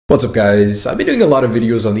What's up guys? I've been doing a lot of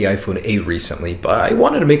videos on the iPhone 8 recently, but I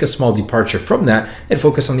wanted to make a small departure from that and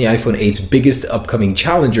focus on the iPhone 8's biggest upcoming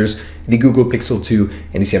challengers, the Google Pixel 2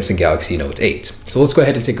 and the Samsung Galaxy Note 8. So let's go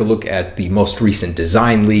ahead and take a look at the most recent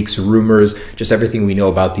design leaks, rumors, just everything we know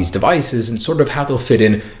about these devices and sort of how they'll fit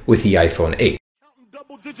in with the iPhone 8.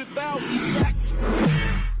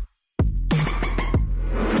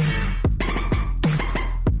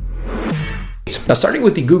 Now, starting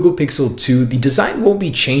with the Google Pixel 2, the design won't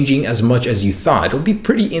be changing as much as you thought. It'll be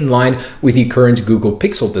pretty in line with the current Google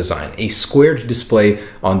Pixel design, a squared display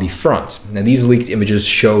on the front. Now, these leaked images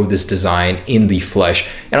show this design in the flesh,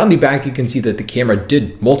 and on the back you can see that the camera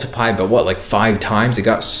did multiply by like 5 times. It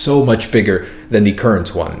got so much bigger than the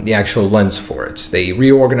current one, the actual lens for it. They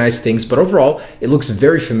reorganized things, but overall it looks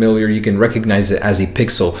very familiar. You can recognize it as a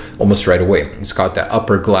Pixel almost right away. It's got that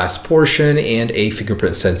upper glass portion and a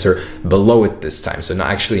fingerprint sensor below it this time, so not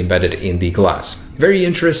actually embedded in the glass. Very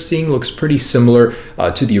interesting, looks pretty similar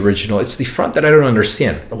to the original. It's the front that I don't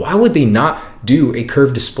understand. Why would they not do a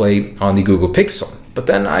curved display on the Google Pixel? But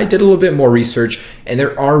then I did a little bit more research, and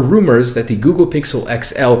there are rumors that the Google Pixel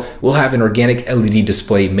XL will have an organic LED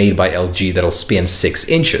display made by LG that'll span 6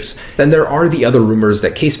 inches. Then there are the other rumors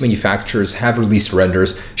that case manufacturers have released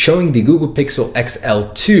renders showing the Google Pixel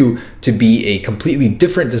XL2 to be a completely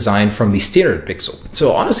different design from the standard Pixel.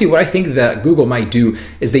 So honestly, what I think that Google might do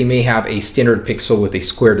is they may have a standard Pixel with a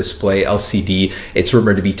square display, LCD. It's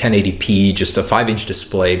rumored to be 1080p, just a 5-inch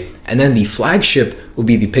display. And then the flagship will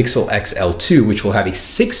be the Pixel XL2, which will have a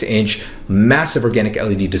 6-inch massive organic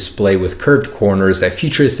LED display with curved corners, that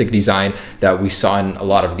futuristic design that we saw in a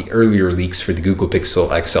lot of the earlier leaks for the Google Pixel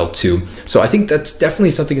XL2. So I think that's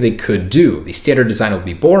definitely something they could do. The standard design will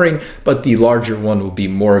be boring, but the larger one will be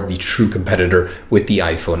more of the true competitor with the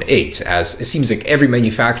iPhone 8, as it seems like every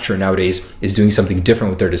manufacturer nowadays is doing something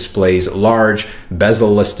different with their displays. Large,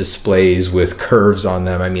 bezel-less displays with curves on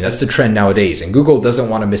them. I mean, that's the trend nowadays, and Google doesn't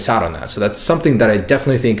want to miss out on that. So that's something that I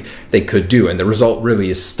definitely think they could do, and the result really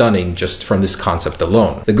is stunning just from this concept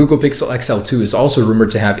alone. The Google Pixel XL2 is also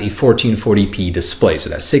rumored to have a 1440p display, so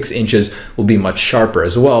that 6 inches will be much sharper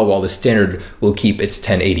as well, while the standard will keep its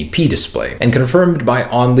 1080p display. And confirmed by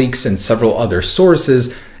OnLeaks and several other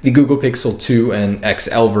sources, the Google Pixel 2 and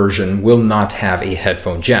XL version will not have a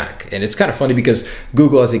headphone jack. And it's kind of funny because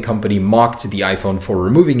Google as a company mocked the iPhone for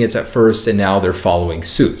removing it at first, and now they're following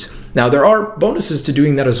suit. Now, there are bonuses to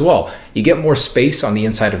doing that as well. You get more space on the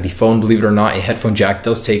inside of the phone. Believe it or not, a headphone jack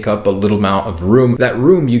does take up a little amount of room. That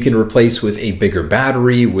room you can replace with a bigger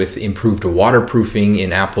battery, with improved waterproofing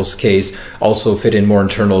in Apple's case, also fit in more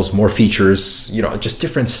internals, more features, just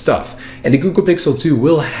different stuff. And the Google Pixel 2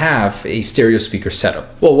 will have a stereo speaker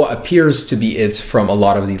setup. Well, what appears to be it from a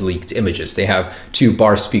lot of the leaked images. They have 2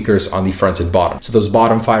 bar speakers on the front and bottom. So those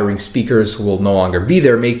bottom firing speakers will no longer be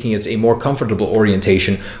there, making it a more comfortable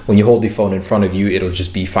orientation. When you hold the phone in front of you, it'll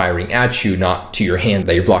just be firing at you, not to your hand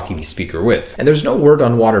that you're blocking the speaker with. And there's no word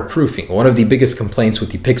on waterproofing. One of the biggest complaints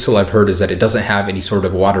with the Pixel I've heard is that it doesn't have any sort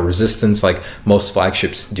of water resistance like most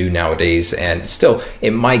flagships do nowadays. And still,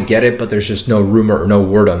 it might get it, but there's just no rumor or no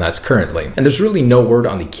word on that currently. And there's really no word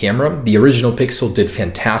on the camera. The original Pixel did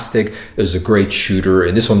fantastic. It was a great shooter,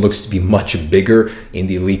 and this one looks to be much bigger in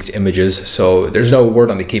the leaked images. So there's no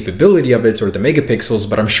word on the capability of it or the megapixels,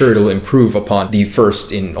 but I'm sure it'll improve upon the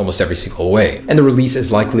first in almost every single way. And the release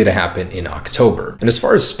is likely to happen in October. And as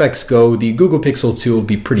far as specs go, the Google Pixel 2 will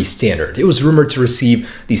be pretty standard. It was rumored to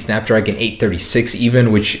receive the Snapdragon 836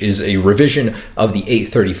 even, which is a revision of the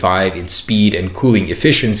 835 in speed and cooling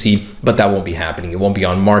efficiency, but that won't be happening. It won't be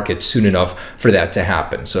on market soon enough for that to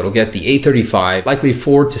happen. So it'll get the 835, likely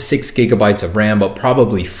 4 to 6 gigabytes of RAM, but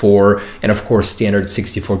probably 4, and of course standard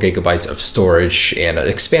 64 gigabytes of storage and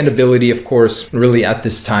expandability, of course. Really at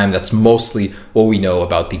this time, that's mostly what we know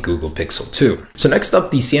about the Google Pixel 2. So next up,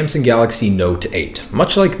 the Samsung Galaxy Note 8.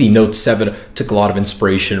 Much like the Note 7 took a lot of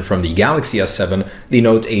inspiration from the Galaxy S7, the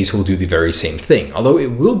Note 8 will do the very same thing, although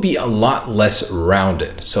it will be a lot less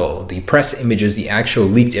rounded. So the press images, the actual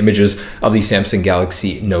leaked images of the Samsung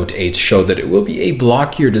Galaxy Note 8 show that it will be a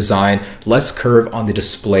blockier design, less curve on the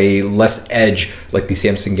display, less edge like the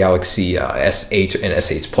Samsung Galaxy S8 and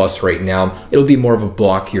S8 Plus right now. It'll be more of a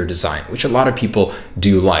blockier design, which a lot of people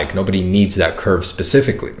do like. Nobody needs that curve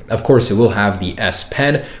specifically. Of course, it will have the S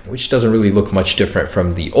Pen, which doesn't really look much different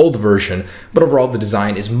from the old version, but overall the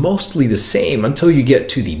design is mostly the same until you get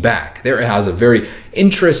to the back. There it has a very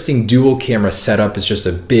interesting dual camera setup. It's just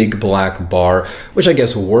a big black bar, which I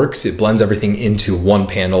guess works. It blends everything into one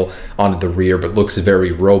panel on the rear, but looks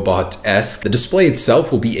very robot-esque. The display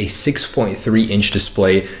itself will be a 6.3-inch inch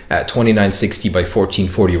display at 2960 by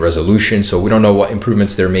 1440 resolution. So we don't know what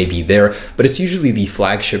improvements there may be there, but it's usually the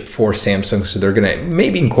flagship for Samsung. So they're going to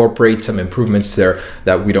maybe incorporate some improvements there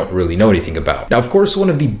that we don't really know anything about. Now, of course, one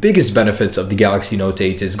of the biggest benefits of the Galaxy Note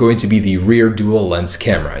 8 is going to be the rear dual lens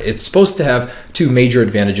camera. It's supposed to have two major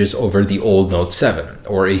advantages over the old Note 7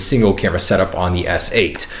 or a single camera setup on the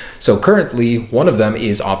S8. So currently, one of them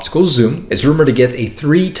is optical zoom. It's rumored to get a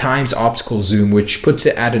 3 times optical zoom, which puts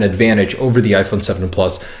it at an advantage over the iPhone 7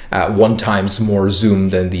 Plus at 1 times more zoom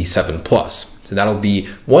than the 7 Plus. So that'll be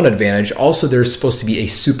one advantage. Also, there's supposed to be a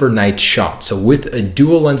super night shot. So with a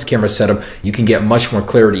dual lens camera setup, you can get much more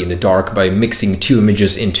clarity in the dark by mixing 2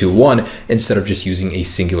 images into one instead of just using a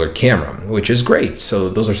singular camera, which is great. So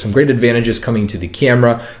those are some great advantages coming to the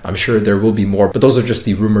camera. I'm sure there will be more, but those are just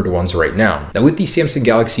the rumored ones right now. Now with the Samsung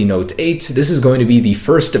Galaxy Note 8, this is going to be the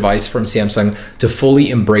first device from Samsung to fully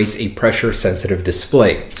embrace a pressure sensitive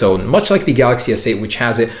display. So much like the Galaxy S8, which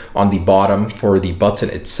has it on the bottom for the button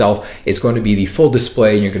itself, it's going to be the full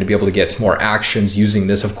display, and you're going to be able to get more actions using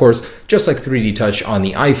this, of course, just like 3D Touch on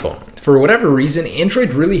the iPhone. For whatever reason,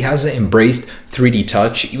 Android really hasn't embraced 3D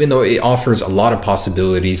Touch, even though it offers a lot of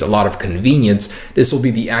possibilities, a lot of convenience. This will be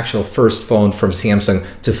the actual first phone from Samsung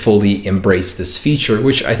to fully embrace this feature,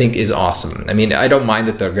 which I think is awesome. I mean, I don't mind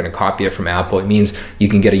that they're going to copy it from Apple. It means you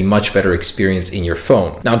can get a much better experience in your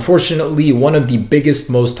phone. Now, unfortunately, one of the biggest,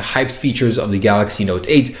 most hyped features of the Galaxy Note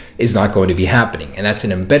 8 is not going to be happening, and that's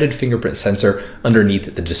an embedded fingerprint sensor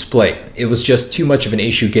underneath the display. It was just too much of an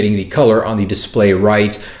issue getting the color on the display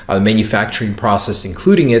right, manufacturing process,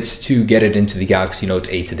 including it to get it into the Galaxy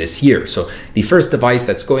Note 8 this year. So the first device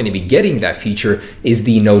that's going to be getting that feature is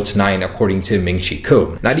the Note 9, according to Ming-Chi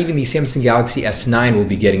Kuo. Not even the Samsung Galaxy S9 will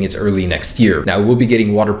be getting it early next year. Now, we'll be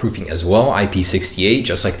getting waterproofing as well, IP68,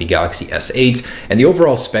 just like the Galaxy S8, and the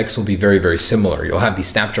overall specs will be very, very similar. You'll have the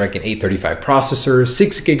Snapdragon 835 processor,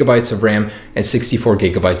 6 gigabytes of RAM, and 64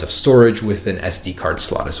 gigabytes of storage with an SD card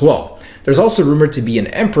slot as well. There's also rumored to be an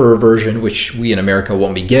Emperor version, which we in America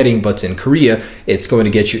won't be getting, but in Korea, it's going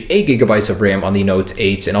to get you 8 gigabytes of RAM on the Note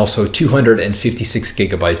 8 and also 256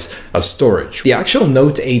 gigabytes of storage. The actual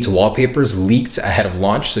Note 8 wallpapers leaked ahead of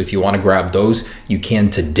launch, so if you want to grab those, you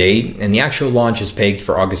can today. And the actual launch is pegged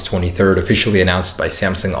for August 23rd, officially announced by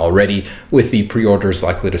Samsung already, with the pre-orders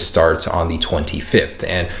likely to start on the 25th.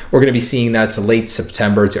 And we're going to be seeing that to late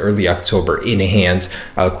September to early October in hand,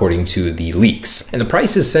 according to the leaks. And the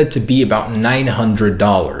price is said to be about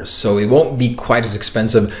 $900, so it won't be quite as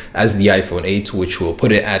expensive as the iPhone 8, which will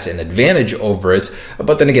put it at an advantage over it.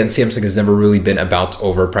 But then again, Samsung has never really been about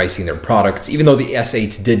overpricing their products. Even though the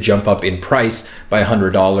S8 did jump up in price by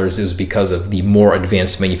 $100, it was because of the more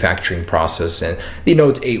advanced manufacturing process, and the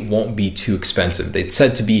Note 8 won't be too expensive. It's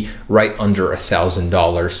said to be right under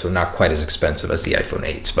 $1,000, so not quite as expensive as the iPhone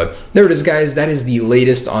 8. But there it is, guys. That is the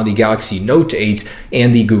latest on the Galaxy Note 8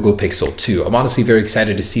 and the Google Pixel 2. I'm honestly very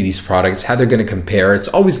excited to see these products, how they're going to compare. It's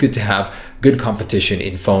always good to have good competition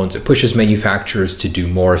in phones. It pushes manufacturers to do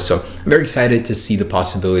more. So I'm very excited to see the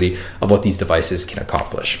possibility of what these devices can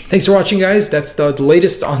accomplish. Thanks for watching, guys. That's the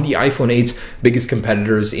latest on the iPhone 8's biggest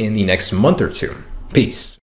competitors in the next month or two. Peace.